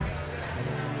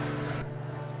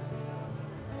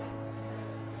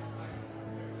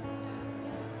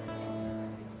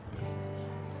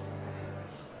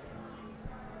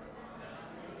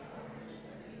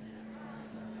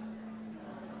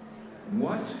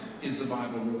what is the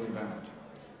Bible really about?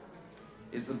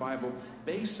 Is the Bible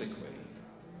basically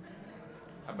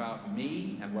about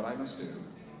me and what I must do?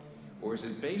 Or is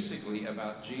it basically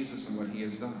about Jesus and what he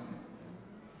has done?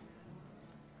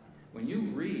 When you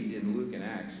read in Luke and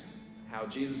Acts how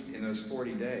Jesus, in those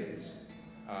 40 days,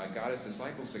 got his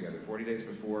disciples together, 40 days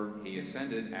before he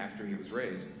ascended, after he was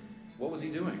raised, what was he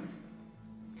doing?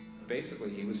 Basically,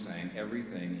 he was saying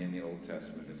everything in the Old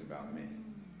Testament is about me.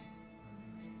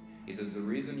 He says, the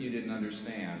reason you didn't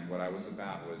understand what I was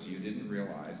about was you didn't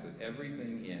realize that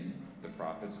everything in the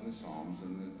prophets and the Psalms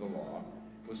and the law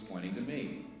was pointing to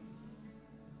me.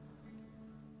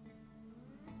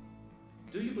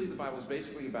 Do you believe the Bible is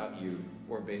basically about you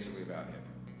or basically about him?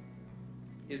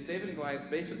 Is David and Goliath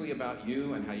basically about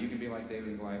you and how you can be like David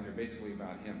and Goliath, or basically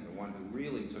about him, the one who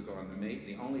really took on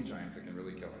the only giants that can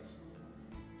really kill us?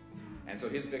 And so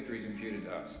his victory is imputed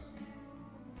to us.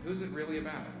 Who's it really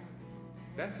about?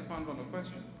 That's the fundamental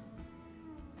question.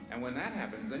 And when that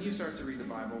happens, then you start to read the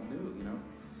Bible new. You know,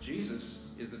 Jesus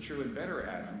is the true and better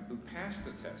Adam who passed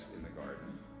the test in the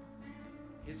garden,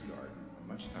 his garden, a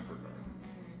much tougher garden,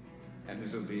 and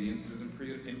whose obedience is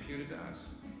imputed to us.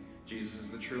 Jesus is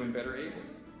the true and better Abel,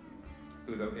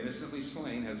 who, though innocently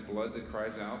slain, has blood that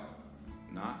cries out,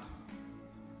 not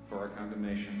for our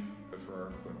condemnation, but for our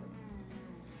acquittal.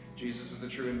 Jesus is the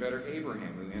true and better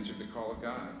Abraham, who answered the call of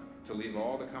God to leave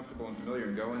all the comfortable and familiar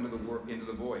and go into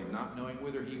the void, not knowing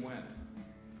whither he went.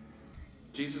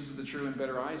 Jesus is the true and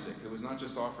better Isaac, who was not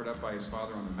just offered up by his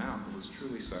father on the mount, but was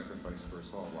truly sacrificed for us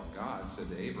all. While God said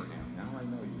to Abraham, now I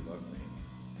know you love me,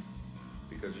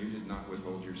 because you did not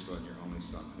withhold your son, your only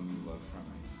son, whom you loved from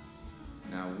me.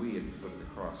 Now we, at the foot of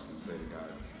the cross, can say to God,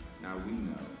 now we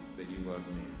know that you love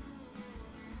me,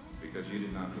 because you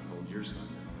did not withhold your son,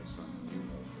 your only son, whom you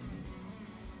loved from me.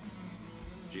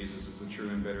 Jesus is the true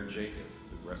and better Jacob,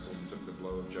 who wrestled and took the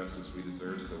blow of justice we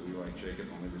deserve, so we, like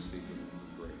Jacob, only receive the wound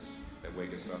of grace that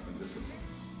wake us up in discipline.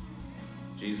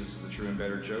 Jesus is the true and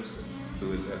better Joseph,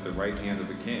 who is at the right hand of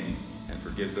the king and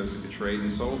forgives those who betrayed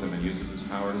and sold him and uses his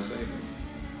power to save them.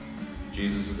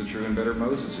 Jesus is the true and better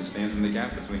Moses, who stands in the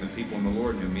gap between the people and the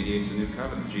Lord and who mediates a new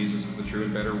covenant. Jesus is the true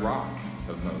and better rock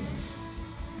of Moses,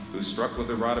 who struck with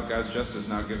the rod of God's justice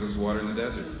now gives us water in the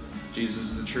desert. Jesus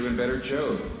is the true and better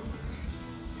Job.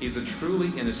 He's a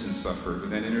truly innocent sufferer who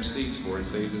then intercedes for and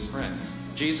saves his friends.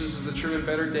 Jesus is the true and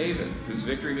better David, whose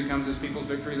victory becomes his people's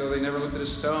victory, though they never looked at a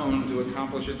stone to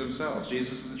accomplish it themselves.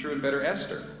 Jesus is the true and better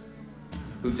Esther,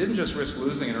 who didn't just risk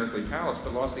losing an earthly palace,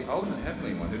 but lost the ultimate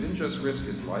heavenly one, who didn't just risk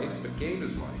his life, but gave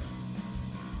his life.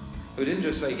 Who didn't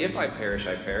just say, if I perish,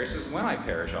 I perish, says, when I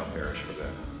perish, I'll perish for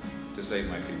them, to save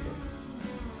my people.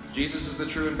 Jesus is the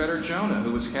true and better Jonah,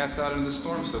 who was cast out into the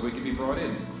storm so we could be brought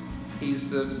in. He's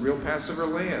the real Passover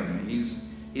lamb.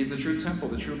 He's the true temple,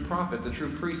 the true prophet, the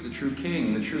true priest, the true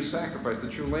king, the true sacrifice, the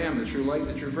true lamb, the true light,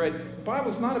 the true bread. The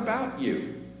Bible's not about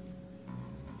you.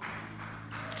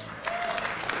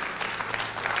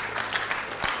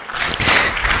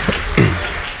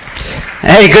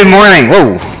 Hey, good morning.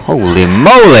 Whoa, holy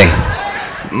moly.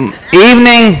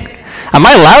 Evening. Am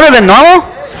I louder than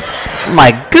normal?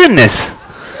 My goodness.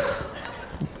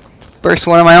 Burst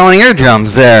one of my own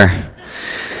eardrums there.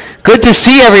 Good to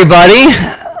see everybody.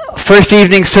 First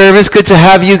evening service. Good to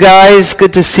have you guys.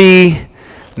 Good to see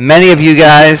many of you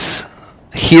guys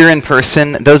here in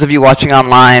person. Those of you watching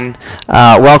online,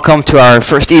 welcome to our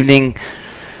first evening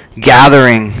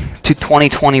gathering to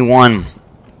 2021.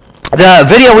 The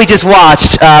video we just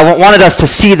watched wanted us to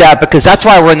see that because that's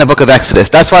why we're in the book of Exodus.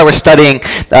 That's why we're studying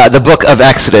the book of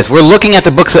Exodus. We're looking at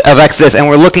the book of Exodus and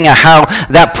we're looking at how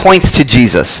that points to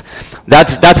Jesus.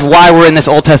 That's why we're in this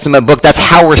Old Testament book. That's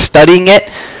how we're studying it.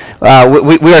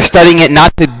 We are studying it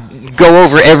not to go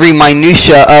over every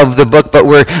minutia of the book, but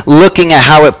we're looking at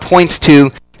how it points to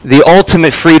the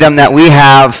ultimate freedom that we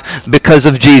have because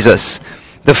of Jesus.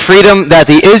 The freedom that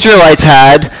the Israelites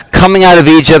had coming out of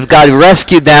Egypt, God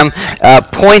rescued them,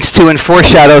 points to and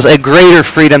foreshadows a greater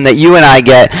freedom that you and I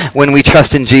get when we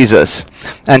trust in Jesus.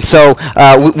 And so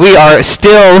we are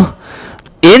still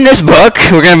in this book.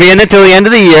 We're going to be in it till the end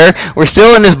of the year. We're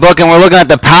still in this book, and we're looking at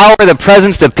the power, the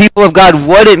presence, the people of God,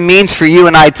 what it means for you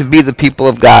and I to be the people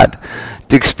of God,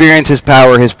 to experience his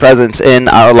power, his presence in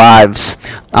our lives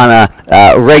on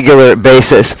a regular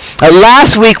basis.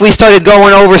 Last week we started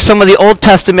going over some of the Old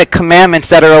Testament commandments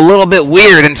that are a little bit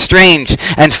weird and strange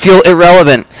and feel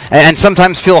irrelevant and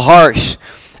sometimes feel harsh.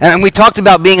 And we talked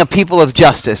about being a people of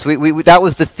justice. That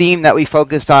was the theme that we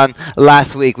focused on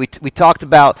last week. We talked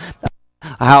about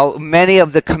how many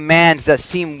of the commands that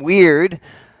seem weird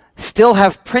still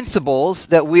have principles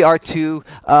that we are to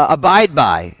abide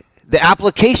by. The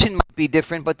application might be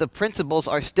different, but the principles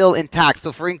are still intact.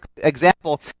 So for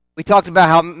example, we talked about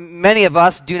how many of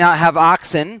us do not have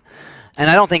oxen, and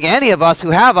I don't think any of us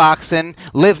who have oxen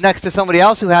live next to somebody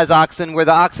else who has oxen where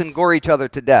the oxen gore each other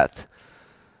to death.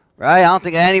 Right? I don't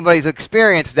think anybody's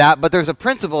experienced that, but there's a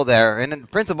principle there. And the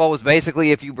principle was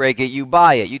basically if you break it, you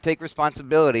buy it. You take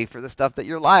responsibility for the stuff that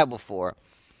you're liable for.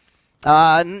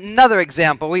 Another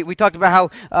example, we talked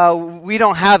about how we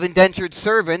don't have indentured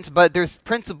servants, but there's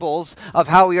principles of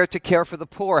how we are to care for the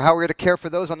poor, how we are to care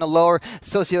for those on the lower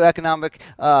socioeconomic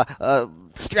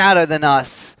strata than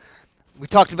us. We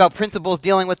talked about principles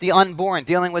dealing with the unborn,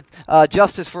 dealing with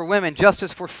justice for women,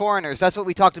 justice for foreigners. That's what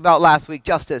we talked about last week,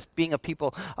 justice, being a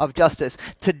people of justice.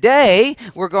 Today,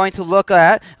 we're going to look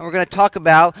at, and we're going to talk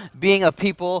about being a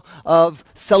people of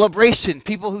celebration,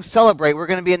 people who celebrate. We're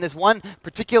going to be in this one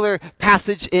particular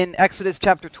passage in Exodus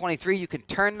chapter 23. You can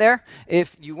turn there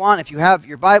if you want, if you have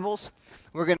your Bibles.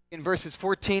 We're going to be in verses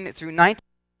 14 through 19.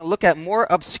 Look at more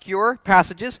obscure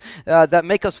passages that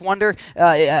make us wonder,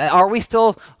 are we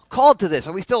still called to this?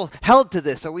 Are we still held to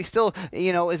this? Are we still,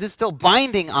 is it still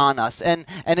binding on us? And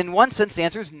in one sense, the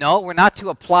answer is no. We're not to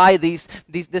apply this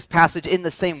passage in the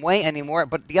same way anymore.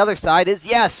 But the other side is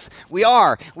yes, we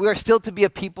are. We are still to be a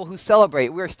people who celebrate.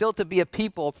 We are still to be a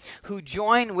people who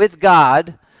join with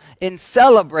God in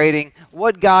celebrating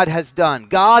what God has done.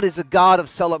 God is a God of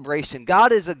celebration.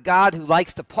 God is a God who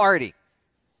likes to party.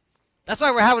 That's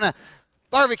why we're having a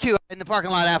barbecue in the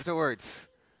parking lot afterwards.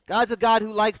 God's a God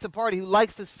who likes to party, who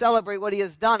likes to celebrate what he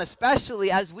has done,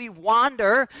 especially as we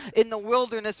wander in the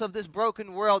wilderness of this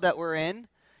broken world that we're in.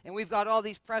 And we've got all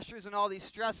these pressures and all these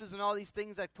stresses and all these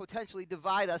things that potentially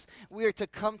divide us. We are to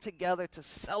come together to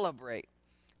celebrate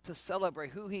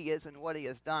who he is and what he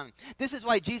has done. This is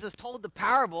why Jesus told the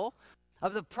parable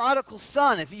of the prodigal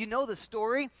son. If you know the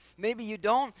story, maybe you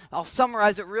don't. I'll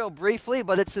summarize it real briefly,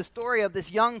 but it's the story of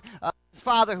this young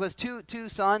father who has two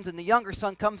sons, and the younger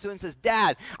son comes to him and says,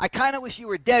 "Dad, I kind of wish you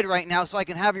were dead right now so I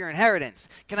can have your inheritance.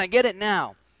 Can I get it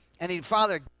now?" And the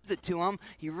father gives it to him.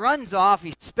 He runs off.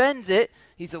 He spends it.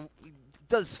 He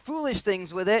does foolish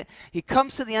things with it. He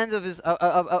comes to the end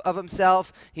of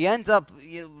himself. He ends up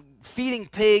feeding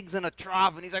pigs in a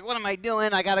trough, and he's like, "What am I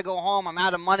doing? I got to go home. I'm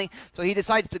out of money." So he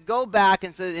decides to go back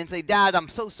and say, "Dad, I'm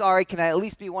so sorry. Can I at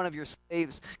least be one of your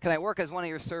slaves? Can I work as one of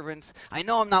your servants? I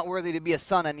know I'm not worthy to be a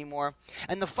son anymore."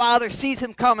 And the father sees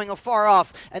him coming afar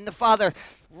off, and the father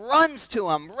runs to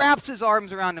him, wraps his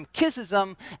arms around him, kisses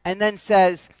him, and then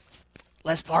says,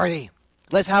 "Let's party.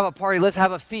 Let's have a party. Let's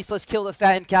have a feast. Let's kill the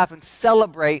fattened calf and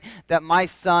celebrate that my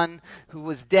son who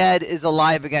was dead is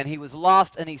alive again. He was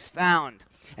lost and he's found."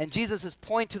 And Jesus'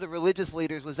 point to the religious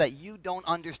leaders was that you don't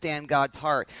understand God's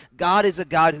heart. God is a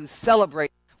God who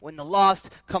celebrates when the lost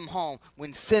come home,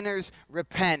 when sinners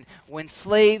repent, when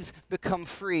slaves become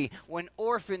free, when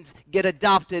orphans get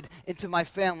adopted into my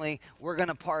family, we're going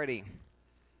to party.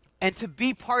 And to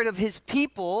be part of his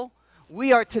people,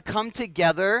 we are to come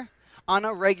together on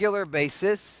a regular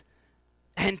basis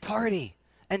and party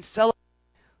and celebrate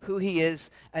who he is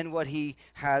and what he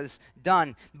has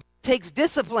done. It takes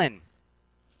discipline.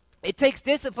 It takes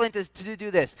discipline to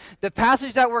do this. The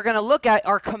passage that we're going to look at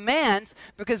are commands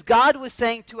because God was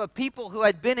saying to a people who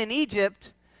had been in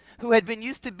Egypt, who had been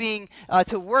used to being,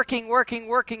 to working,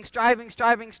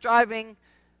 striving.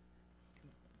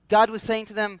 God was saying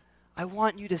to them, "I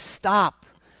want you to stop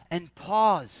and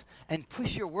pause and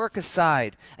push your work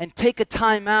aside and take a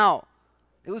time out."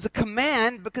 It was a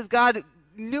command because God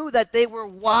knew that they were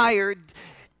wired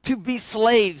to be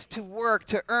slaves, to work,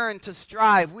 to earn, to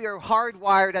strive. We are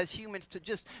hardwired as humans to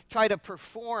just try to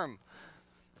perform.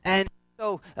 And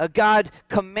so God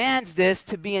commands this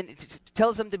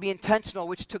tells them to be intentional,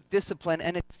 which took discipline,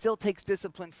 and it still takes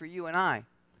discipline for you and I.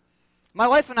 My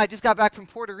wife and I just got back from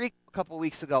Puerto Rico a couple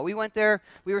weeks ago. We went there.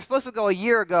 We were supposed to go a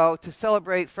year ago to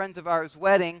celebrate friends of ours'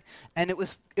 wedding, and it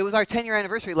was our 10-year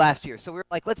anniversary last year. So we were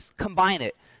like, let's combine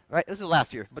it. Right? This was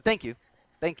last year, but thank you.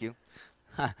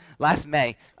 Last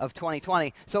May of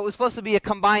 2020. So it was supposed to be a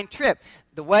combined trip.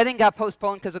 The wedding got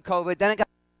postponed because of COVID. Then it got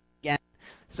again.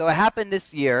 So it happened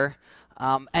this year.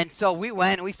 And so we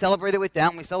went and we celebrated with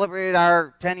them. We celebrated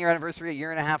our 10-year anniversary a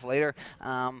year and a half later.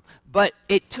 But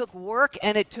it took work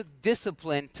and it took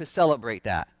discipline to celebrate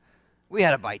that. We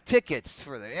had to buy tickets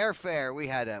for the airfare. We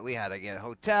had to get a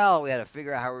hotel. We had to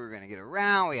figure out how we were going to get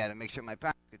around. We had to make sure my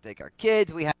parents could take our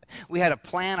kids. We had to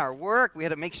plan our work. We had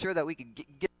to make sure that we could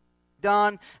get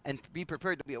done and be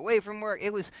prepared to be away from work.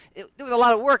 There was a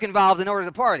lot of work involved in order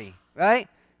to party, right?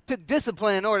 It took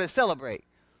discipline in order to celebrate.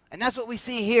 And that's what we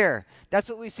see here. That's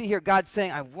what we see here. God's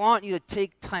saying, "I want you to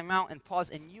take time out and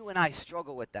pause." And you and I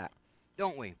struggle with that,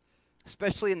 don't we?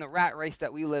 Especially in the rat race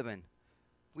that we live in.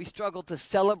 We struggle to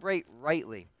celebrate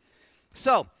rightly.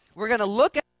 So, we're going to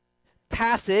look at the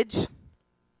passage,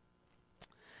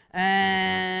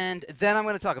 and then I'm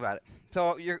going to talk about it.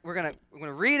 So, we're going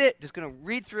to read it, just going to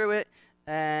read through it,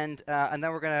 and then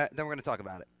we're going to talk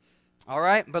about it. All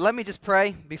right? But let me just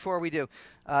pray before we do.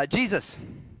 Jesus,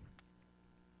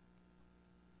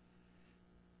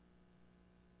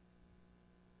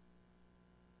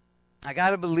 I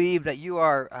got to believe that you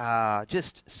are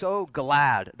just so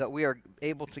glad that we are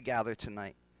able to gather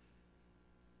tonight.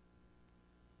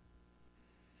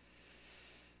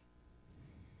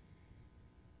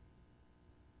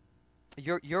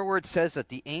 Your word says that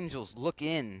the angels look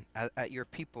in at your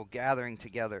people gathering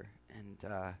together. And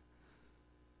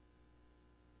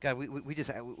God,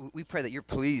 we pray that you're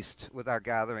pleased with our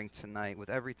gathering tonight, with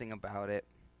everything about it,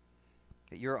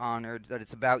 that you're honored, that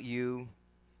it's about you.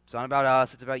 It's not about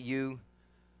us, it's about you.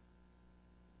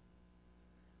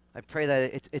 I pray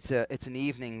that it's an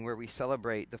evening where we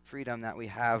celebrate the freedom that we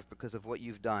have because of what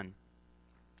you've done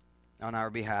on our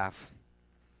behalf.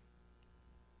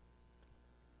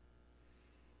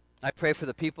 I pray for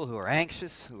the people who are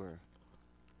anxious, who are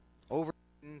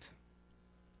overburdened,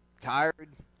 tired,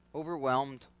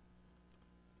 overwhelmed,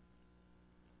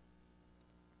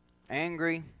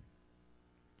 angry,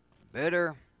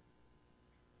 bitter,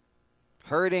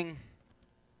 hurting,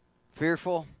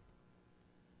 fearful,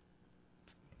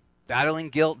 battling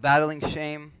guilt, battling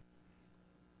shame.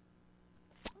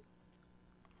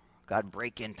 God,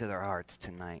 break into their hearts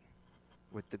tonight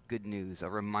with the good news, a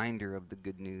reminder of the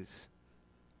good news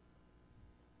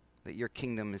that your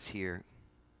kingdom is here.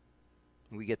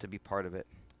 And we get to be part of it.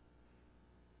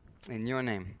 In your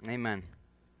name, amen.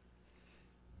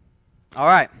 All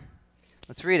right,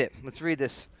 let's read it. Let's read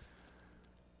this.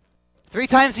 3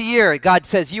 times a year, God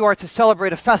says, you are to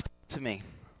celebrate a festival to me.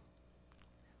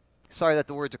 Sorry that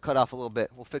the words are cut off a little bit.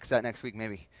 We'll fix that next week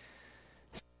maybe.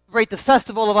 Celebrate the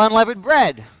festival of unleavened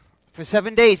bread. For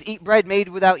 7 days, eat bread made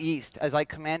without yeast, as I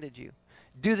commanded you.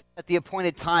 Do this at the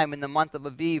appointed time in the month of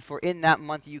Aviv, for in that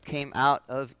month you came out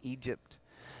of Egypt.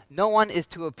 No one is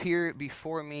to appear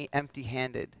before me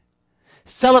empty-handed.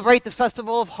 Celebrate the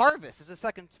festival of harvest. This is the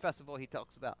second festival he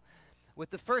talks about. With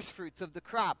the first fruits of the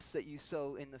crops that you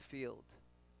sow in the field.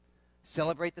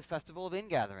 Celebrate the festival of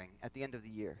ingathering at the end of the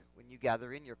year, when you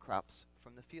gather in your crops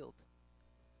from the field.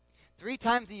 3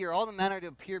 times a year, all the men are to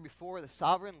appear before the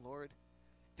sovereign Lord.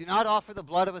 Do not offer the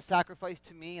blood of a sacrifice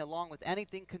to me, along with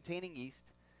anything containing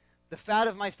yeast. The fat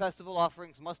of my festival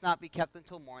offerings must not be kept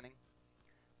until morning.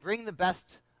 Bring the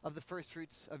best of the first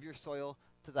fruits of your soil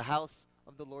to the house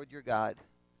of the Lord your God.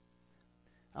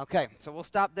 Okay, so we'll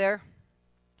stop there.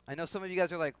 I know some of you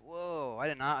guys are like, whoa, I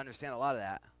did not understand a lot of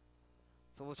that.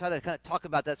 So we'll try to kind of talk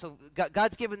about that. So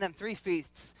God's given them 3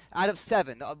 feasts out of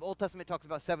 7. The Old Testament talks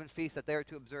about 7 feasts that they are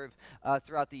to observe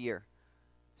throughout the year.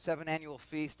 7 annual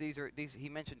feasts. These he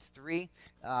mentions 3.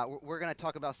 We're going to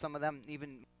talk about some of them,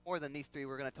 even more than these 3.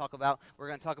 We're going to talk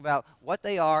about what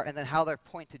they are, and then how they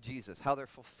point to Jesus, how they're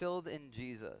fulfilled in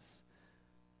Jesus,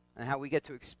 and how we get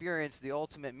to experience the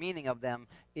ultimate meaning of them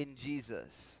in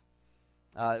Jesus.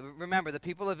 Remember, the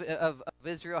people of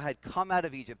Israel had come out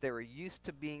of Egypt. They were used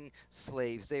to being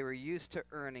slaves. They were used to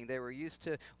earning. They were used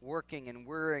to working and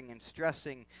worrying and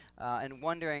stressing and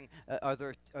wondering, are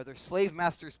their slave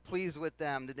masters pleased with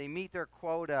them? Did they meet their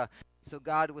quota? So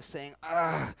God was saying,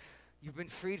 you've been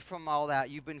freed from all that.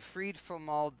 You've been freed from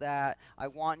all that. I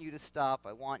want you to stop.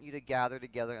 I want you to gather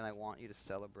together, and I want you to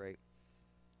celebrate.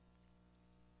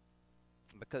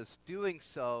 Because doing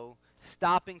so,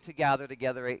 stopping to gather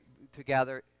together and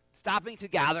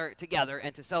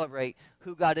to celebrate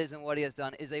who God is and what he has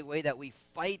done is a way that we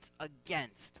fight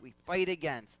against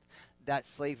that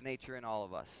slave nature in all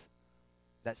of us.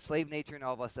 That slave nature in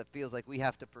all of us that feels like we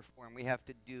have to perform, we have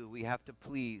to do, we have to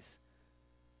please.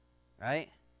 Right?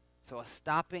 So a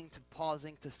stopping to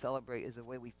pausing to celebrate is a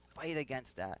way we fight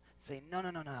against that. Say,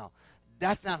 no.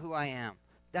 That's not who I am.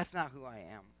 That's not who I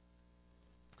am.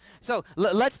 So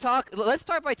let's start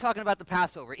by talking about the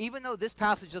Passover. Even though this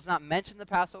passage does not mention the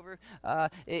Passover,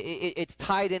 it's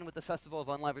tied in with the festival of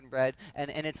unleavened bread, and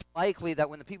it's likely that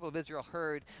when the people of Israel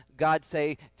heard God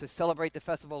say to celebrate the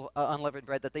festival of unleavened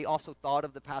bread, that they also thought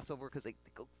of the Passover because they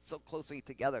go so closely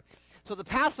together. So the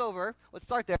Passover, let's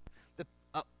start there.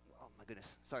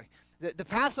 The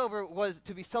Passover was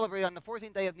to be celebrated on the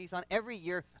 14th day of Nisan every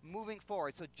year moving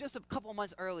forward. So just a couple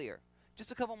months earlier,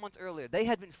 they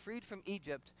had been freed from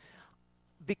Egypt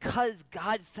because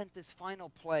God sent this final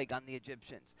plague on the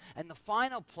Egyptians. And the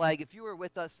final plague, if you were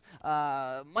with us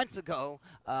months ago,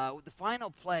 the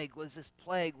final plague was this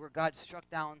plague where God struck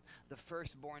down the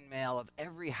firstborn male of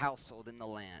every household in the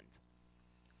land.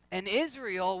 And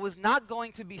Israel was not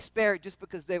going to be spared just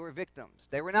because they were victims.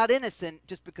 They were not innocent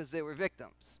just because they were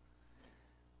victims.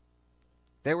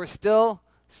 They were still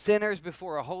sinners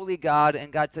before a holy God,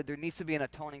 and God said there needs to be an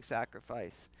atoning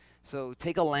sacrifice. So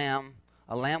take a lamb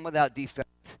without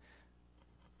defect,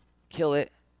 kill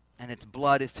it, and its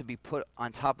blood is to be put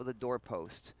on top of the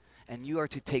doorpost. And you are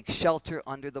to take shelter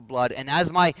under the blood. And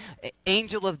as my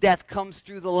angel of death comes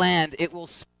through the land, it will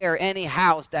spare any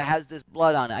house that has this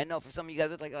blood on it. I know for some of you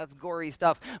guys, it's like, oh, that's gory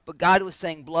stuff. But God was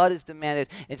saying blood is demanded.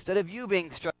 Instead of you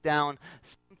being struck down,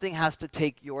 something has to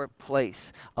take your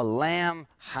place. A lamb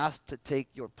has to take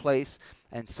your place.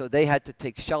 And so they had to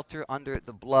take shelter under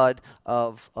the blood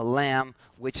of a lamb,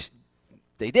 which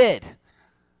they did.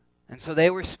 And so they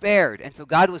were spared. And so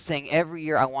God was saying, every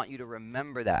year I want you to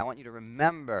remember that. I want you to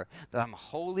remember that I'm a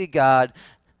holy God.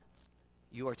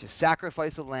 You are to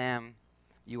sacrifice a lamb.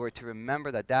 You are to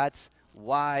remember that that's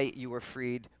why you were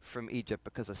freed from Egypt,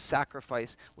 because a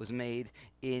sacrifice was made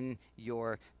in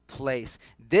your place.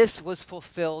 This was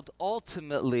fulfilled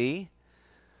ultimately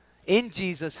in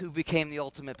Jesus, who became the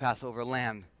ultimate Passover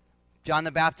lamb. John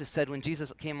the Baptist said, when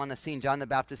Jesus came on the scene, John the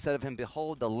Baptist said of him,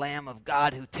 "Behold, the Lamb of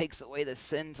God who takes away the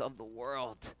sins of the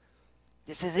world."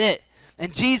 This is it.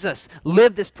 And Jesus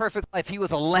lived this perfect life. He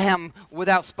was a lamb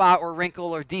without spot or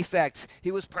wrinkle or defect.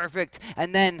 He was perfect.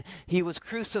 And then he was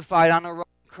crucified on a Roman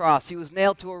cross. He was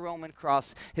nailed to a Roman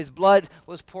cross. His blood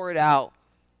was poured out.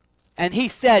 And he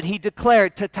said, he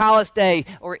declared, Tetelestai,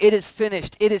 or it is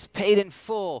finished, it is paid in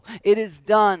full, it is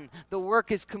done, the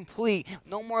work is complete.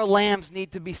 No more lambs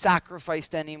need to be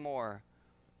sacrificed anymore,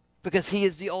 because he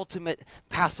is the ultimate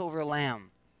Passover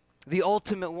lamb, the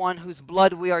ultimate one whose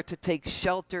blood we are to take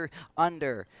shelter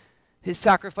under. His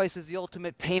sacrifice is the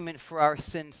ultimate payment for our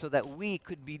sins so that we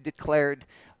could be declared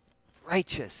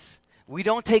righteous. We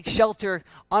don't take shelter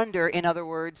under, in other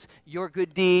words, your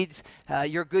good deeds,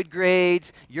 your good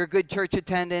grades, your good church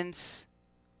attendance.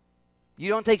 You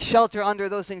don't take shelter under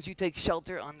those things. You take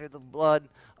shelter under the blood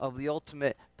of the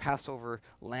ultimate Passover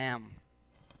lamb.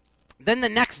 Then the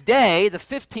next day, the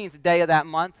 15th day of that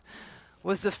month,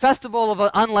 was the festival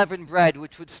of unleavened bread,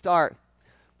 which would start.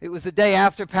 It was the day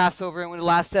after Passover, and it would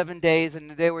last 7 days,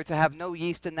 and they were to have no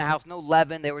yeast in the house, no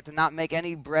leaven. They were to not make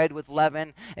any bread with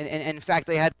leaven. And in fact,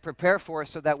 they had to prepare for it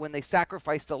so that when they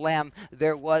sacrificed the lamb,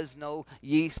 there was no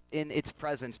yeast in its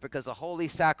presence, because a holy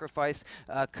sacrifice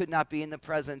could not be in the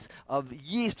presence of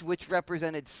yeast, which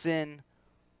represented sin.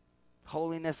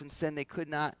 Holiness and sin, they could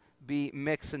not be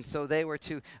mixed, and so they were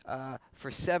to for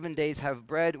 7 days have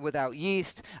bread without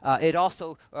yeast. It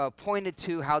also pointed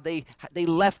to how they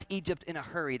left Egypt in a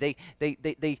hurry.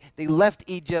 They left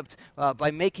Egypt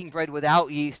by making bread without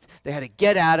yeast. They had to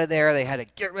get out of there. They had to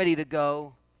get ready to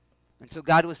go. And so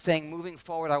God was saying, moving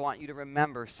forward, I want you to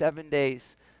remember 7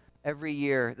 days every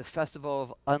year, the festival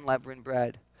of unleavened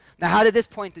bread. Now, how did this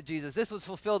point to Jesus? This was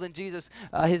fulfilled in Jesus,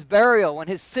 his burial, when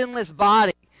his sinless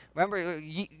body, remember,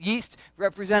 yeast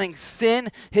representing sin,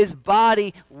 his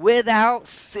body without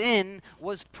sin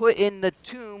was put in the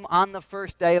tomb on the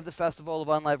first day of the festival of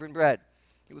unleavened bread.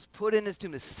 It was put in his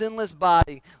tomb. His sinless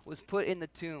body was put in the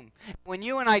tomb. When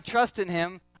you and I trust in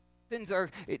him, sins are,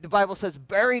 the Bible says,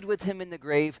 buried with him in the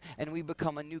grave, and we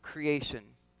become a new creation.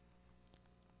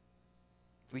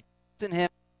 We trust in him,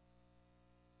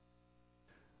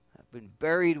 been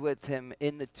buried with him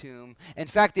in the tomb. In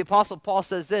fact, the Apostle Paul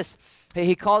says this.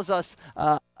 He calls us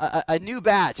a new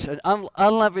batch, an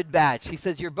unleavened batch. He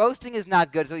says, your boasting is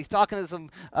not good. So he's talking to some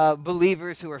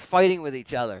believers who are fighting with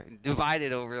each other,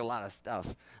 divided over a lot of stuff.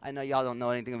 I know y'all don't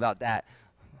know anything about that.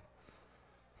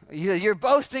 He says, your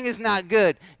boasting is not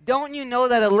good. Don't you know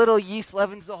that a little yeast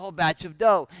leavens the whole batch of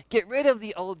dough? Get rid of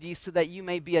the old yeast so that you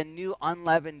may be a new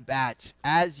unleavened batch,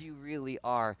 as you really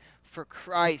are. For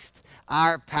Christ,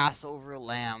 our Passover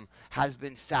lamb, has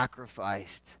been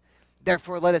sacrificed.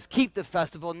 Therefore, let us keep the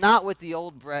festival not with the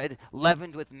old bread,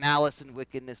 leavened with malice and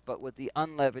wickedness, but with the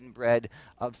unleavened bread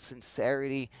of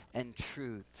sincerity and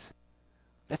truth.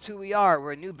 That's who we are.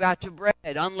 We're a new batch of bread,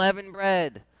 unleavened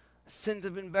bread. Sins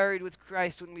have been buried with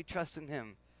Christ when we trust in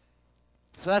him.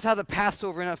 So that's how the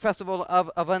Passover and a festival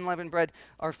of unleavened bread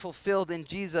are fulfilled in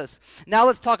Jesus. Now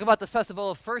let's talk about the festival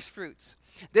of first fruits.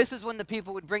 This is when the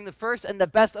people would bring the first and the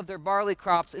best of their barley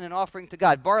crops in an offering to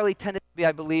God. Barley tended to be,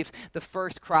 I believe, the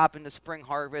first crop in the spring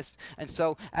harvest. And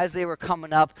so as they were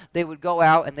coming up, they would go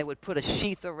out and they would put a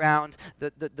sheath around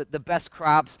the best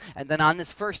crops. And then on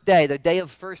this first day, the day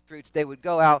of first fruits, they would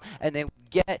go out and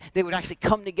they would actually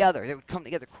come together. They would come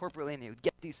together corporately, and they would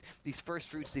get these first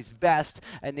fruits, these best,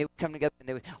 and they would come together and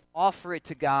they would offer it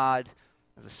to God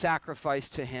as a sacrifice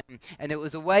to him. And it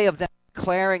was a way of them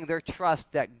declaring their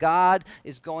trust that God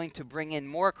is going to bring in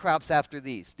more crops after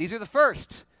these. These are the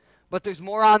first, but there's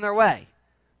more on their way.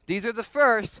 These are the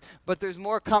first, but there's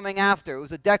more coming after. It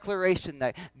was a declaration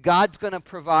that God's going to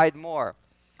provide more.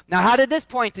 Now, how did this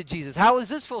point to Jesus? How was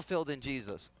this fulfilled in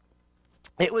Jesus?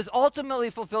 It was ultimately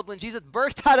fulfilled when Jesus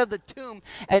burst out of the tomb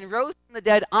and rose from the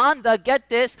dead on the, get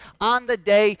this, on the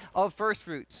day of first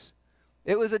fruits.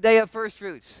 It was a day of first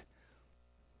fruits.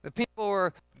 The people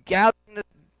were gathering the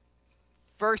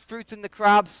first fruits in the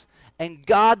crops, and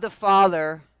God the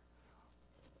Father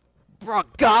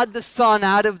brought God the Son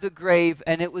out of the grave,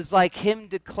 and it was like him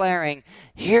declaring,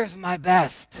 here's my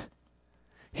best.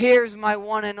 Here's my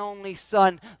one and only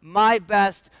Son, my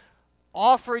best,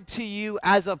 offered to you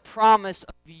as a promise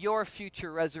of your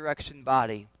future resurrection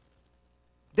body.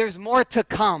 There's more to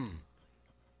come,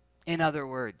 in other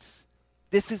words.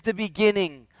 This is the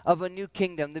beginning of a new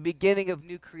kingdom, the beginning of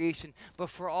new creation. But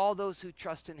for all those who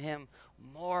trust in him,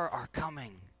 more are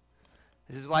coming.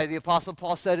 This is why the Apostle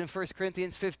Paul said in 1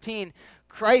 Corinthians 15,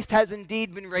 Christ has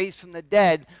indeed been raised from the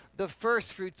dead, the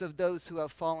first fruits of those who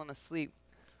have fallen asleep.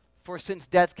 For since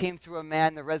death came through a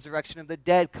man, the resurrection of the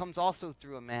dead comes also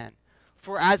through a man.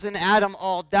 For as in Adam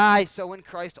all die, so in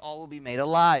Christ all will be made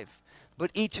alive. But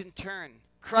each in turn,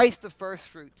 Christ the first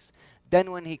fruits,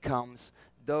 then when he comes,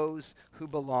 those who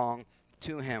belong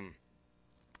to him.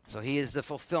 So he is the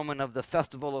fulfillment of the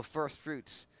festival of first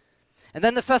fruits. And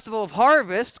then the festival of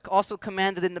harvest, also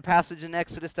commanded in the passage in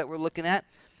Exodus that we're looking at.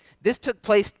 This took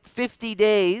place 50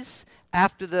 days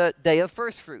after the day of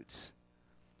first fruits.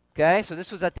 Okay, so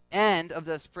this was at the end of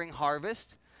the spring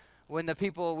harvest, when the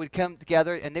people would come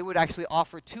together and they would actually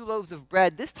offer 2 loaves of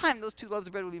bread. This time those 2 loaves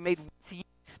of bread would be made with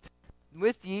yeast.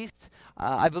 With yeast.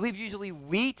 I believe usually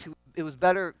wheat. It was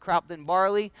better crop than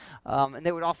barley. And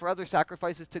they would offer other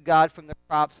sacrifices to God from their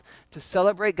crops to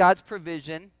celebrate God's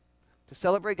provision. To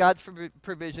celebrate God's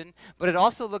provision. But it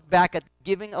also looked back at the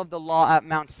giving of the law at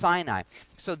Mount Sinai.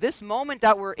 So this moment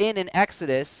that we're in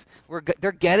Exodus, where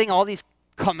they're getting all these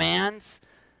commands,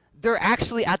 they're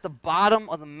actually at the bottom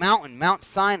of the mountain, Mount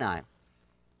Sinai.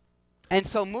 And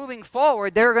so moving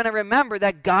forward, they're going to remember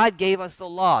that God gave us the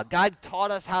law. God taught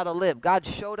us how to live. God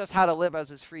showed us how to live as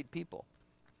his freed people.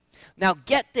 Now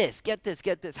get this.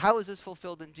 How is this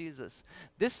fulfilled in Jesus?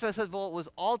 This festival was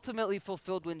ultimately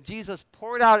fulfilled when Jesus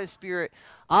poured out his Spirit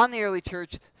on the early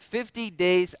church 50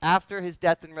 days after his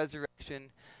death and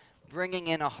resurrection, bringing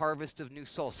in a harvest of new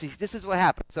souls. See, this is what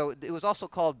happened. So it was also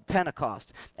called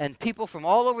Pentecost. And people from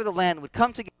all over the land would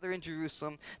come together in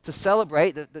Jerusalem to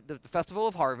celebrate the festival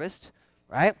of harvest,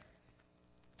 right?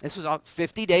 This was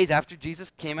 50 days after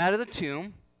Jesus came out of the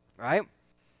tomb, right?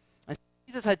 And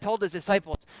Jesus had told his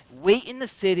disciples, wait in the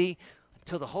city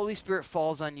until the Holy Spirit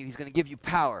falls on you. He's going to give you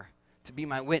power to be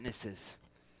my witnesses.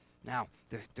 Now,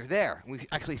 they're there. We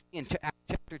actually see in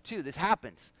chapter 2, this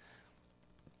happens.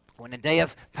 When the day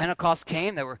of Pentecost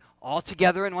came, they were all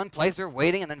together in one place. They were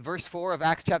waiting. And then verse 4 of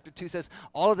Acts chapter 2 says,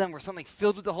 all of them were suddenly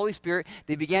filled with the Holy Spirit.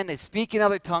 They began to speak in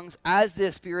other tongues as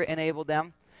the Spirit enabled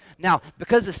them. Now,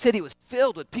 because the city was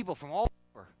filled with people from all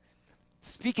over,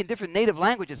 speaking different native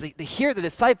languages, they hear the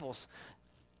disciples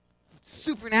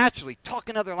supernaturally talk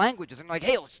in other languages. And they're like,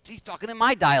 hey, he's talking in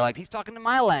my dialect. He's talking in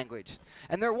my language.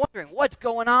 And they're wondering, what's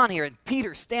going on here? And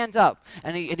Peter stands up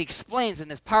and he explains in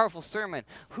this powerful sermon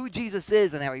who Jesus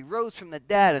is and how he rose from the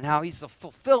dead and how he's the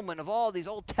fulfillment of all these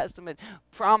Old Testament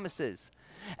promises.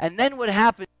 And then what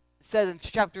happened, it says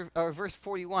in verse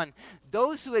 41,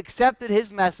 those who accepted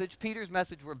his message, Peter's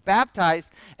message, were baptized,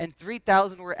 and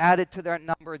 3,000 were added to their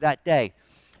number that day.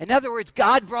 In other words,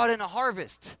 God brought in a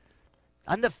harvest.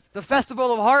 On the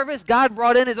festival of harvest, God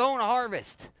brought in his own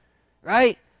harvest,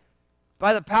 right?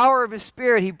 By the power of his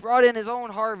Spirit, he brought in his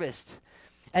own harvest.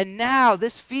 And now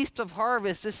this feast of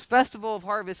harvest, this festival of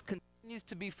harvest continues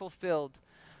to be fulfilled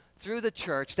through the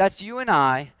church. That's you and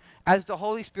I, as the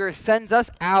Holy Spirit sends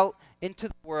us out into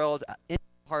the world, into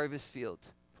the harvest field,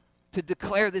 to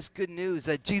declare this good news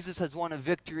that Jesus has won a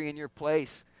victory in your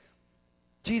place.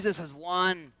 Jesus has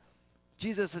won.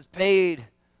 Jesus has paid.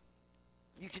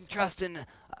 You can trust in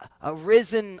a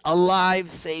risen, alive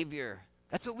Savior.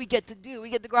 That's what we get to do. We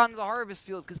get to go out into the harvest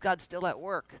field because God's still at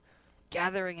work,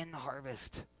 gathering in the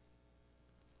harvest.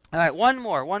 All right, one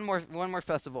more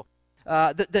festival.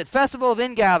 The Festival of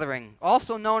Ingathering,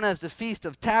 also known as the Feast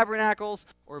of Tabernacles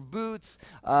or Booths,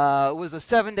 was a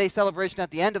 7-day celebration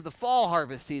at the end of the fall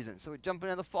harvest season. So we're jumping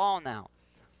into the fall now.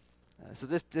 So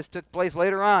this took place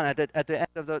later on at the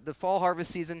end of the fall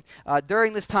harvest season.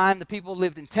 During this time, the people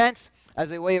lived in tents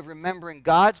as a way of remembering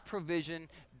God's provision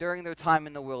during their time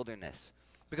in the wilderness.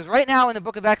 Because right now in the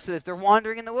book of Exodus, they're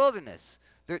wandering in the wilderness.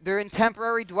 They're in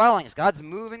temporary dwellings. God's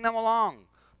moving them along.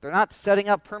 They're not setting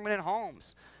up permanent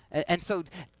homes. And so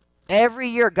every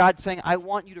year God's saying, I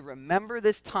want you to remember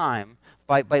this time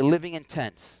by living in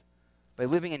tents, by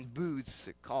living in booths,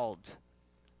 called,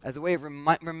 as a way of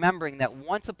remembering that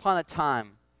once upon a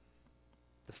time,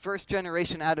 the first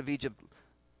generation out of Egypt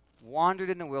wandered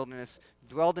in the wilderness,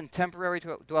 dwelled in temporary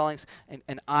dwellings,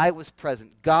 and I was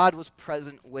present. God was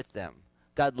present with them.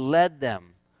 God led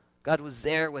them. God was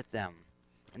there with them.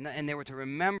 And they were to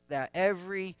remember that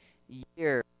every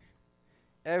year.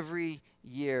 Every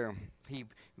year,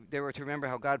 they were to remember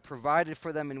how God provided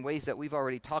for them in ways that we've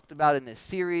already talked about in this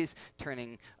series,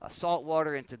 turning salt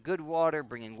water into good water,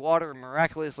 bringing water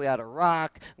miraculously out of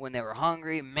rock. When they were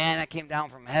hungry, manna came down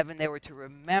from heaven. They were to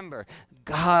remember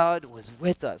God was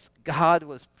with us. God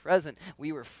was present.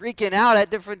 We were freaking out at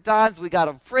different times. We got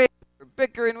afraid. We were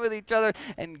bickering with each other,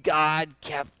 and God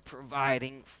kept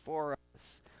providing for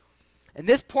us. And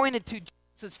this pointed to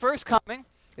Jesus' first coming.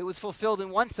 It was fulfilled in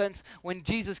one sense when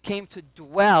Jesus came to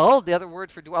dwell. The other word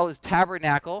for dwell is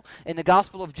tabernacle. In the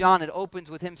Gospel of John, it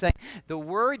opens with him saying, the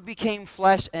Word became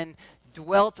flesh and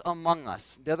dwelt among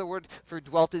us. The other word for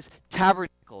dwelt is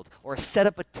tabernacled, or set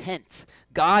up a tent.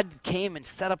 God came and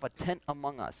set up a tent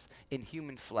among us in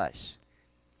human flesh.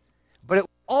 But it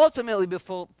will ultimately be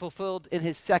fulfilled in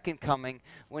his second coming,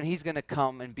 when he's going to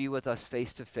come and be with us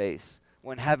face to face,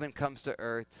 when heaven comes to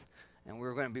earth, and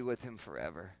we're going to be with him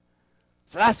forever.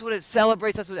 So that's what it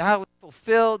celebrates. That's how it's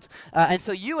fulfilled. And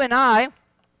so you and I,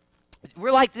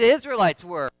 we're like the Israelites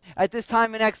were at this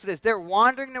time in Exodus. They're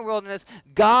wandering in the wilderness.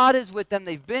 God is with them.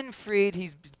 They've been freed.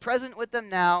 He's present with them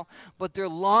now, but they're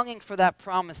longing for that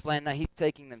promised land that he's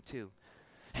taking them to.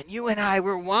 And you and I,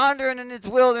 we're wandering in this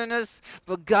wilderness,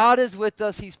 but God is with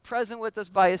us. He's present with us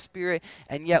by his Spirit,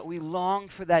 and yet we long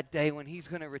for that day when he's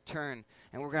going to return,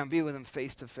 and we're going to be with him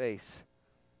face to face.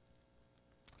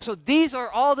 So these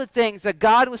are all the things that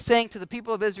God was saying to the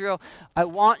people of Israel, I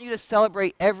want you to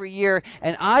celebrate every year,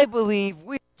 and I believe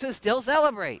we should still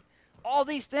celebrate all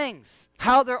these things,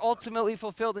 how they're ultimately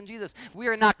fulfilled in Jesus. We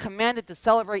are not commanded to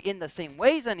celebrate in the same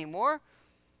ways anymore.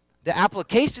 The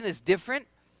application is different,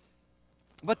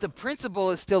 but the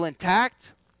principle is still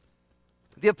intact.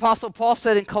 The Apostle Paul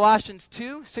said in Colossians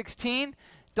 2:16,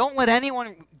 don't let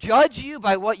anyone judge you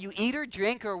by what you eat or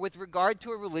drink, or with regard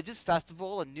to a religious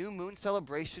festival, a new moon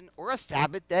celebration, or a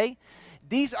Sabbath day.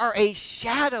 These are a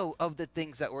shadow of the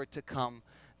things that were to come.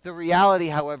 The reality,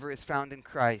 however, is found in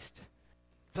Christ.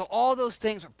 So all those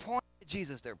things are pointing to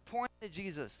Jesus. They're pointing to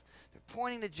Jesus. They're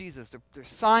pointing to Jesus. They're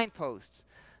signposts.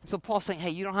 And so Paul's saying, hey,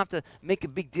 you don't have to make a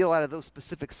big deal out of those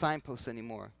specific signposts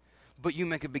anymore, but you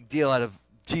make a big deal out of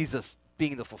Jesus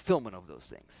being the fulfillment of those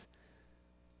things.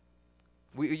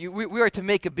 We are to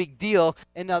make a big deal,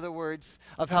 in other words,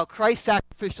 of how Christ's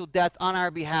sacrificial death on our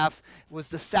behalf was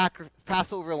the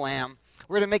Passover lamb.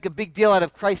 We're to make a big deal out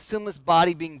of Christ's sinless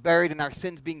body being buried and our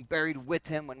sins being buried with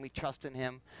him when we trust in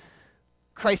him.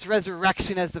 Christ's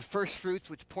resurrection as the first fruits,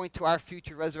 which point to our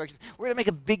future resurrection. We're going to make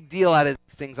a big deal out of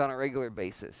these things on a regular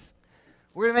basis.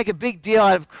 We're going to make a big deal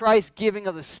out of Christ's giving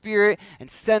of the Spirit and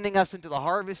sending us into the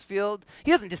harvest field.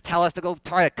 He doesn't just tell us to go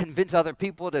try to convince other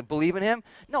people to believe in him.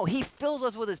 No, he fills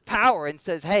us with his power and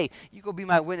says, hey, you go be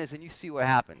my witness, and you see what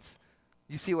happens.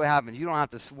 You see what happens. You don't have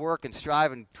to work and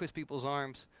strive and twist people's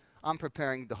arms. I'm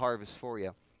preparing the harvest for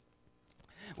you.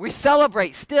 We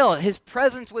celebrate still his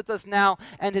presence with us now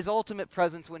and his ultimate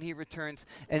presence when he returns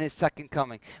in his second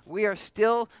coming. We are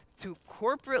still to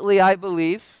corporately, I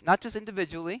believe, not just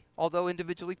individually, although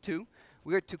individually too,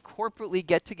 we are to corporately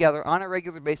get together on a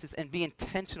regular basis and be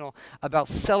intentional about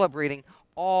celebrating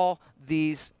all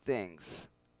these things.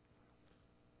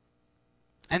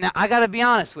 And now, I got to be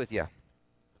honest with you.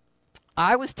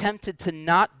 I was tempted to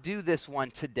not do this one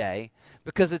today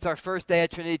because it's our first day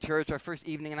at Trinity Church, our first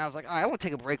evening, and I was like, all right, I want to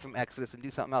take a break from Exodus and do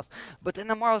something else. But then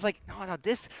tomorrow I was like, no,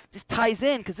 this ties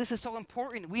in because this is so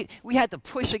important. We had to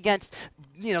push against,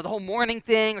 the whole morning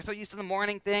thing. We're so used to the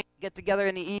morning thing, get together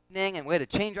in the evening, and we had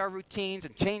to change our routines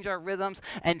and change our rhythms.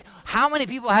 And how many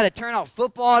people had to turn off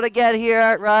football to get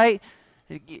here, right?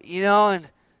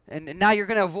 And now you're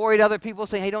going to avoid other people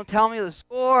saying, hey, don't tell me the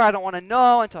score. I don't want to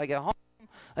know until I get home.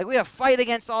 Like, we have to fight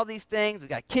against all these things. We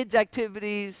got kids'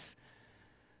 activities.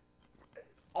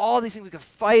 All these things we can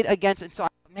fight against. And so,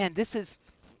 man, this is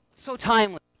so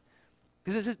timely.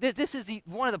 Because this is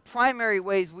one of the primary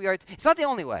ways we are. It's not the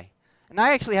only way. And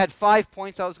I actually had 5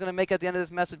 points I was going to make at the end of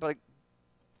this message, but I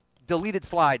deleted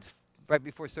slides right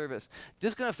before service.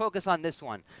 Just going to focus on this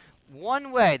one.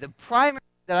 One way, the primary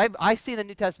that I see in the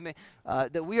New Testament,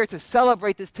 that we are to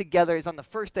celebrate this together is on the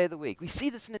first day of the week. We see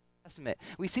this in the New Testament.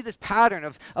 We see this pattern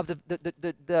of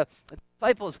the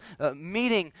disciples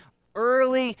meeting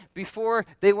early before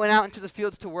they went out into the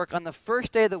fields to work on the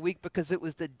first day of the week because it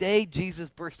was the day Jesus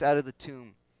burst out of the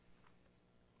tomb.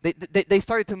 They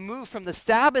started to move from the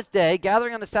Sabbath day,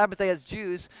 gathering on the Sabbath day as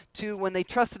Jews, to when they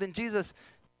trusted in Jesus,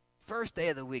 first day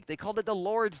of the week. They called it the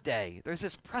Lord's Day. There's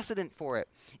this precedent for it.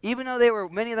 Even though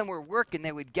many of them were working,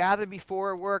 they would gather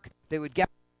before work, they would gather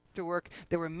after work.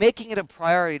 They were making it a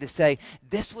priority to say,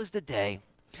 this was the day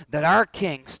that our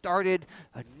King started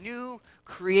a new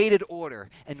created order,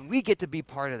 and we get to be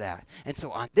part of that. And so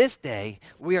on this day,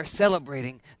 we are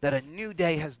celebrating that a new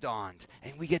day has dawned,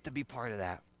 and we get to be part of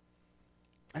that.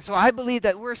 And so I believe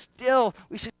that we should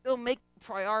still make it a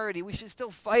priority. We should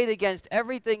still fight against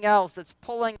everything else that's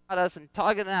pulling at us and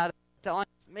tugging at us, telling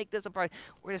us to make this a priority.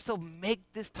 We're going to still make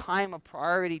this time a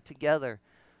priority together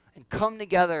and come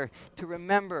together to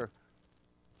remember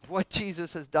what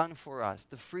Jesus has done for us,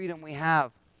 the freedom we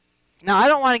have. Now, I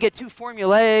don't want to get too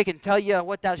formulaic and tell you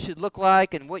what that should look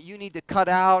like and what you need to cut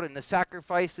out and the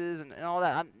sacrifices and all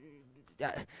that.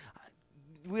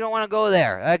 We don't want to go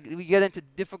there. We get into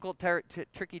difficult,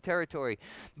 tricky territory.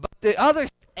 But the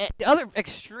other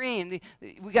extreme,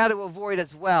 we got to avoid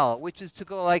as well, which is to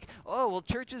go like, oh, well,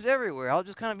 church is everywhere. I'll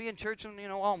just kind of be in church and,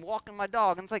 while I'm walking my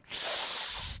dog. And it's like,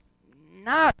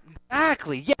 not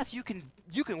exactly. Yes, you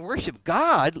can worship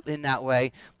God in that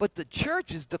way, but the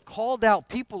church is the called out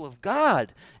people of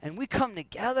God, and we come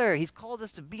together. He's called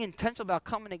us to be intentional about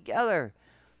coming together.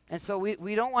 And so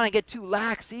we don't want to get too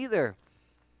lax either.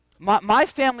 My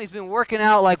family's been working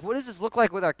out like, what does this look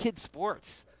like with our kids'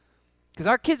 sports? Because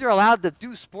our kids are allowed to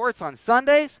do sports on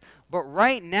Sundays, but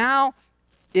right now,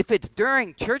 if it's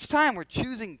during church time, we're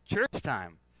choosing church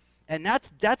time. And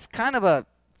that's kind of a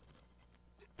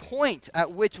point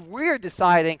at which we're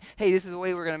deciding, hey, this is the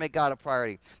way we're going to make God a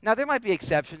priority. Now, there might be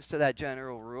exceptions to that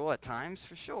general rule at times,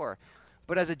 for sure.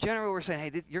 But as a general, we're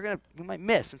saying, hey, you might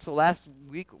miss. And so last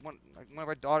week, one of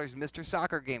our daughters missed her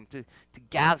soccer game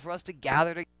for us to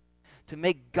gather to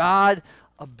make God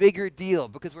a bigger deal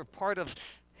because we're part of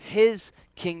His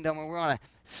kingdom, and we want to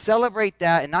celebrate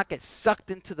that and not get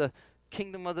sucked into the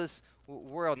kingdom of this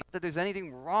world. Not that there's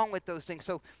anything wrong with those things.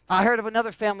 So I heard of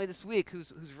another family this week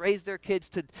who's raised their kids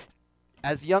to,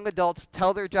 as young adults,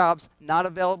 tell their jobs not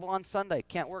available on Sunday,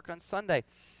 can't work on Sunday.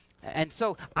 And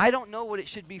so I don't know what it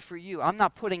should be for you. I'm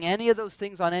not putting any of those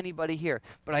things on anybody here,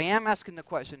 but I am asking the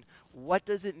question, what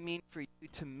does it mean for you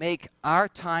to make our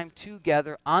time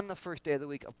together on the first day of the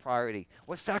week a priority?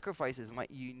 What sacrifices might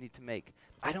you need to make?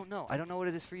 I don't know. I don't know what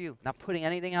it is for you. Not putting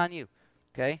anything on you,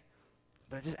 okay?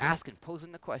 But I'm just asking,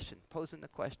 posing the question.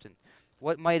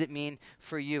 What might it mean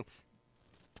for you?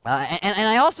 And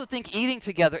I also think eating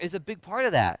together is a big part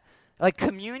of that. Like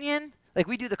communion, like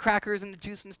we do the crackers and the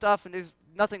juice and stuff, and there's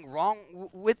nothing wrong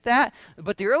with that.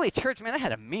 But the early church, man, they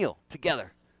had a meal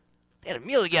together.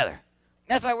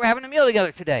 That's why we're having a meal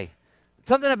together today.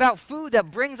 Something about food that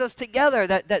brings us together,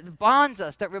 that bonds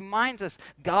us, that reminds us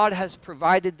God has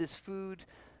provided this food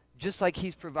just like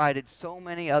He's provided so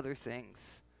many other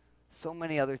things.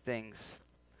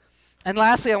 And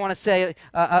lastly, I want to say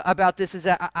about this is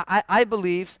that I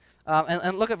believe,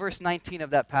 and look at verse 19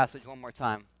 of that passage one more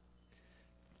time.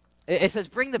 It says,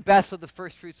 bring the best of the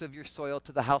first fruits of your soil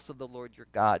to the house of the Lord your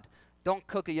God. Don't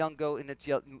cook a young goat in its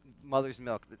mother's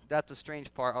milk. That's a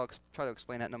strange part. I'll try to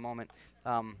explain that in a moment.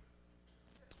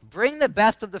 Bring the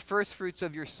best of the first fruits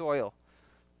of your soil.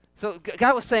 So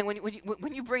God was saying,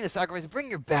 when you bring the sacrifice, bring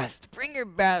your best. Bring your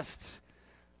best.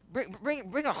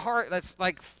 Bring a heart that's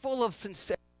like full of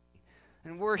sincerity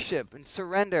and worship and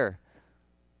surrender.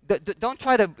 Don't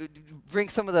try to bring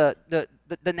some of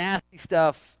the nasty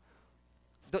stuff.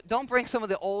 Don't bring some of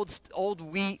the old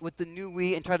wheat with the new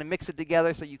wheat and try to mix it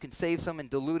together so you can save some and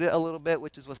dilute it a little bit,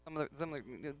 which is what some of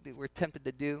we're tempted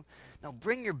to do. No,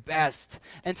 bring your best.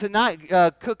 And to not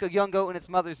cook a young goat in its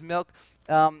mother's milk.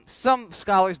 Some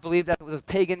scholars believe that it was a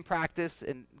pagan practice,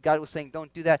 and God was saying,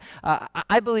 don't do that.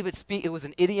 I believe it was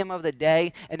an idiom of the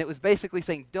day, and it was basically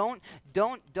saying, don't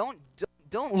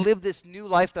live this new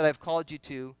life that I've called you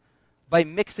to by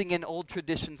mixing in old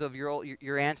traditions of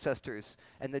your ancestors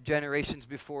and the generations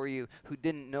before you who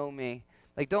didn't know me.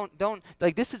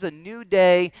 Like this is a new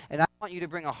day, and I want you to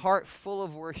bring a heart full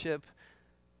of worship.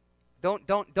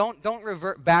 Don't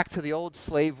revert back to the old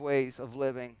slave ways of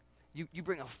living. You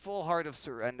bring a full heart of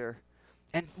surrender.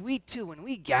 And we too, when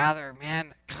we gather,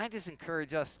 man, can I just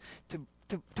encourage us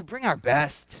to bring our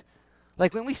best?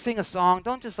 Like when we sing a song,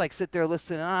 don't just like sit there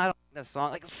listening, I don't like that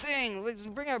song. Like sing, let's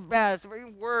bring our best,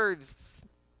 bring words,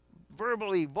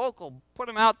 verbally, vocal, put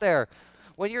them out there.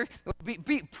 When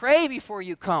pray before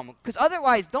you come, because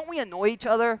otherwise, don't we annoy each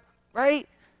other, right?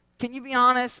 Can you be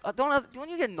honest? Don't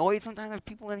you get annoyed sometimes with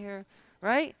people in here,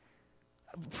 right?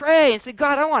 Pray and say,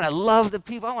 God, I want to love the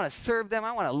people. I want to serve them.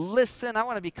 I want to listen. I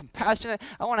want to be compassionate.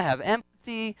 I want to have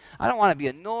empathy. I don't want to be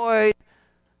annoyed.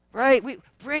 Right? We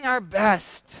bring our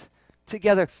best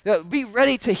together. Be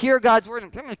ready to hear God's word. I'm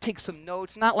going to take some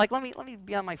notes. Not like, let me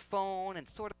be on my phone and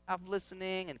sort of have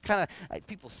listening and kind of,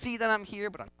 people see that I'm here,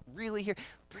 but I'm not really here.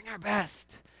 Bring our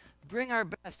best. Bring our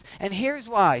best. And here's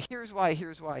why.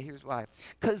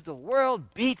 Because the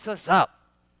world beats us up.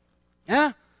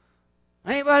 Yeah?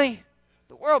 Anybody?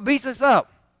 The world beats us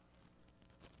up.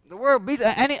 The world beats.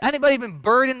 Anybody been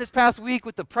burdened this past week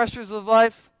with the pressures of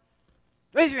life?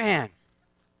 Raise your hand.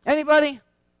 Anybody?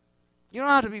 You don't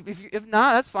have to be. If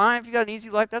not, that's fine. If you got an easy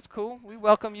life, that's cool. We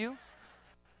welcome you.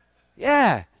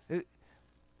 Yeah.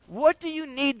 What do you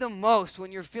need the most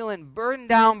when you're feeling burdened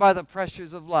down by the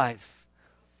pressures of life?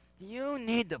 You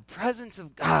need the presence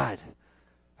of God,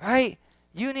 right?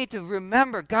 You need to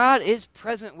remember God is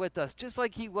present with us, just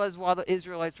like he was while the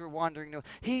Israelites were wandering.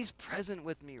 He's present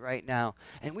with me right now.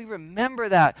 And we remember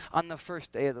that on the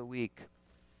first day of the week.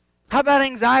 How about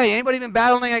anxiety? Anybody been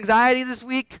battling anxiety this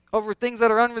week over things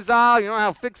that are unresolved? You don't know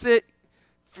how to fix it?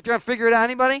 Trying to figure it out?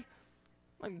 Anybody?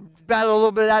 Battled a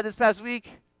little bit of that this past week?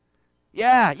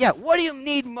 Yeah. What do you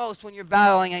need most when you're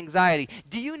battling anxiety?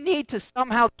 Do you need to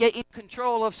somehow get in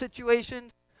control of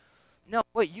situations? No,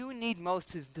 what you need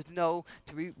most is to know,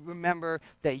 to remember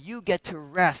that you get to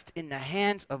rest in the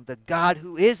hands of the God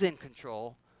who is in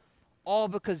control, all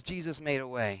because Jesus made a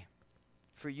way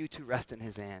for you to rest in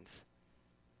his hands.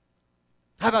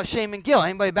 How about shame and guilt?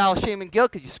 Anybody battle shame and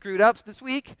guilt because you screwed up this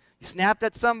week? You snapped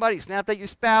at somebody, you snapped at your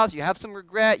spouse, you have some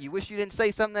regret, you wish you didn't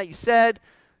say something that you said.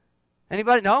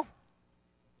 Anybody? No?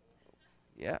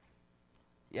 Yeah.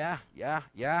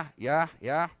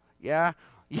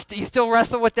 You still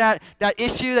wrestle with that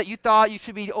issue that you thought you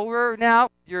should be over now.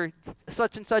 You're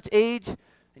such and such age,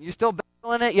 and you're still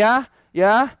battling it. Yeah.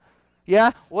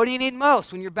 What do you need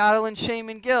most when you're battling shame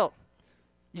and guilt?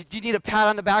 Do you need a pat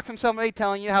on the back from somebody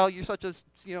telling you how you're such a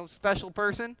special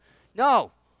person?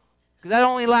 No, because that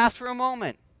only lasts for a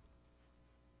moment.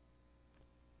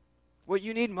 What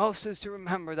you need most is to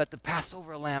remember that the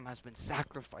Passover lamb has been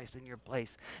sacrificed in your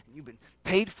place, and you've been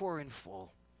paid for in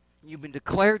full. You've been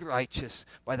declared righteous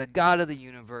by the God of the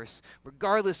universe,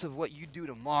 regardless of what you do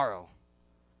tomorrow.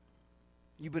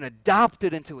 You've been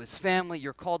adopted into his family.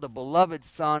 You're called a beloved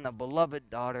son, a beloved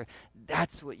daughter.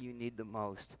 That's what you need the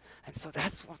most. And so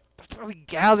that's why we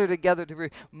gather together, to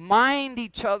remind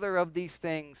each other of these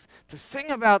things, to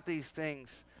sing about these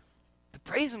things, to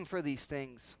praise him for these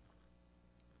things.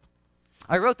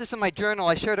 I wrote this in my journal.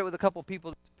 I shared it with a couple people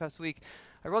this past week.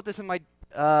 I wrote this in my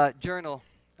journal.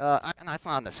 And it's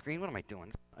not on the screen. What am I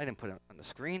doing? I didn't put it on the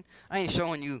screen. I ain't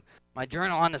showing you my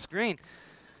journal on the screen.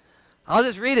 I'll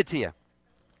just read it to you.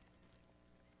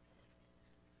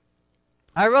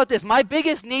 I wrote this. My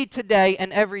biggest need today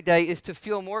and every day is to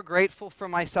feel more grateful for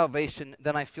my salvation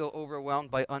than I feel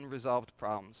overwhelmed by unresolved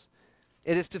problems.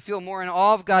 It is to feel more in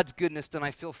awe of God's goodness than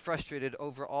I feel frustrated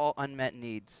over all unmet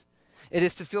needs. It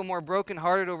is to feel more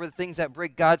brokenhearted over the things that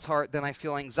break God's heart than I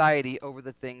feel anxiety over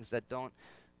the things that don't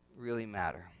really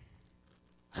matter.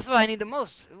 That's what I need the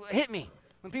most. Hit me.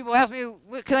 When people ask me,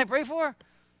 what can I pray for?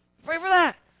 Pray for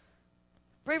that.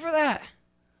 Pray for that.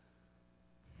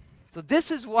 So this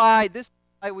is why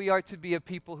we are to be a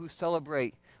people who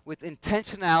celebrate with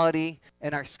intentionality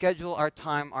in our schedule, our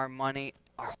time, our money,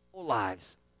 our whole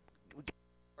lives. We got to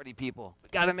be party people. We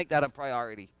got to make that a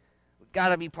priority. We got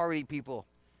to be party people.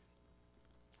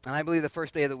 And I believe the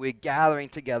first day of the week, gathering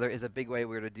together, is a big way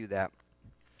we're to do that.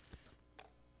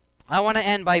 I want to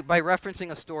end by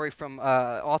referencing a story from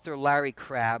author Larry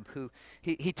Crabb, who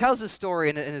he tells a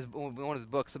story in one of his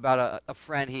books about a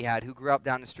friend he had who grew up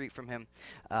down the street from him.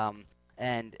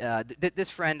 This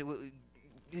friend,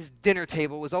 his dinner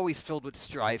table was always filled with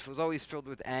strife. It was always filled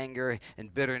with anger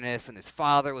and bitterness, and his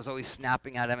father was always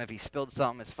snapping at him. If he spilled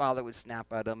something, his father would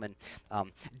snap at him. And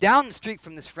down the street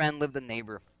from this friend lived a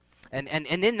neighbor. And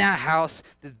in that house,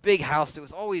 this big house, there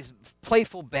was always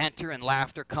playful banter and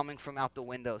laughter coming from out the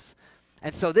windows.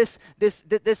 And so this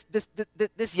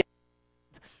young,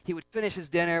 he would finish his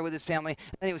dinner with his family,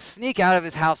 and he would sneak out of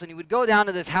his house, and he would go down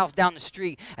to this house down the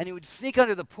street, and he would sneak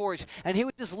under the porch, and he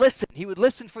would just listen. He would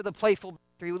listen for the playful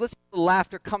banter. He would listen to the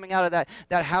laughter coming out of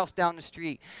that house down the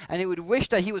street, and he would wish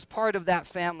that he was part of that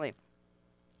family.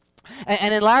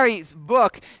 And in Larry's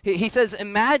book, he says,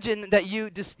 imagine that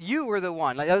you were the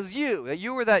one. Like that was you.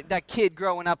 You were that kid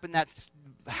growing up in that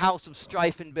house of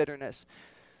strife and bitterness.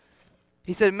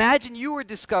 He said, imagine you were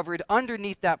discovered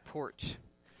underneath that porch.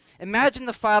 Imagine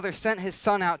the father sent his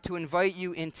son out to invite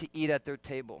you in to eat at their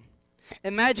table.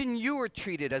 Imagine you were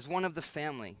treated as one of the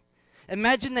family.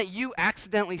 Imagine that you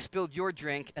accidentally spilled your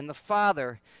drink, and the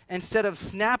father, instead of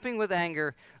snapping with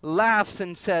anger, laughs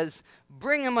and says,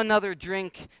 "Bring him another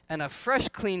drink and a fresh,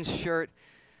 clean shirt.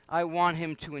 I want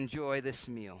him to enjoy this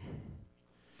meal."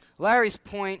 Larry's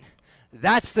point,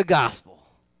 that's the gospel.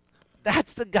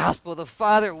 That's the gospel. The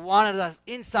Father wanted us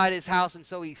inside his house, and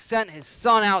so he sent his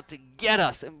Son out to get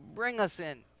us and bring us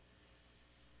in.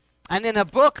 And in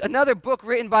another book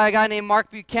written by a guy named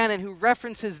Mark Buchanan who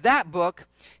references that book,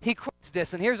 he quotes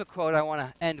this, and here's a quote I want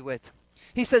to end with.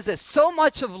 He says this: "So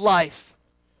much of life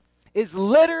is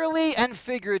literally and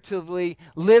figuratively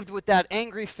lived with that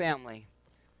angry family.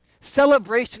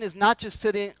 Celebration is not just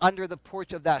sitting under the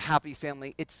porch of that happy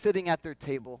family, it's sitting at their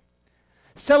table.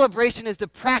 Celebration is the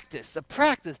practice,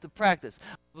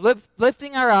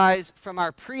 lifting our eyes from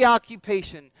our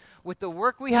preoccupation with the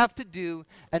work we have to do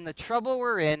and the trouble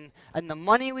we're in and the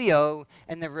money we owe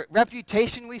and the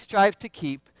reputation we strive to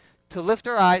keep, to lift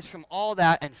our eyes from all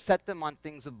that and set them on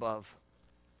things above.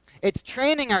 It's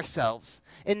training ourselves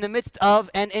in the midst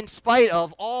of and in spite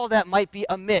of all that might be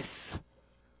amiss."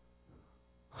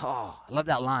 Oh, I love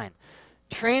that line.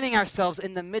 Training ourselves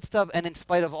in the midst of and in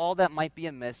spite of all that might be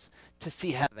amiss to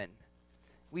see heaven.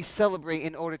 We celebrate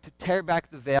in order to tear back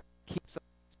the veil that keeps us.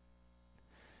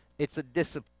 It's a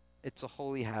discipline. It's a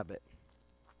holy habit.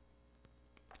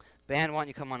 Band, why don't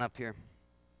you come on up here?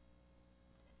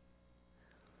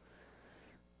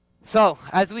 So,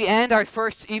 as we end our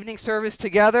first evening service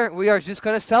together, we are just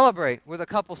going to celebrate with a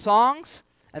couple songs,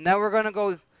 and then we're going to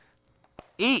go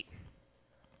eat.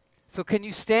 So can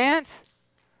you stand?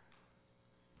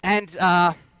 And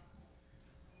I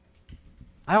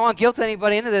don't want to guilt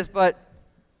anybody into this, but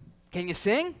can you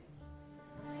sing?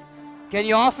 Can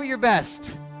you offer your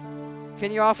best?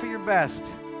 Can you offer your best?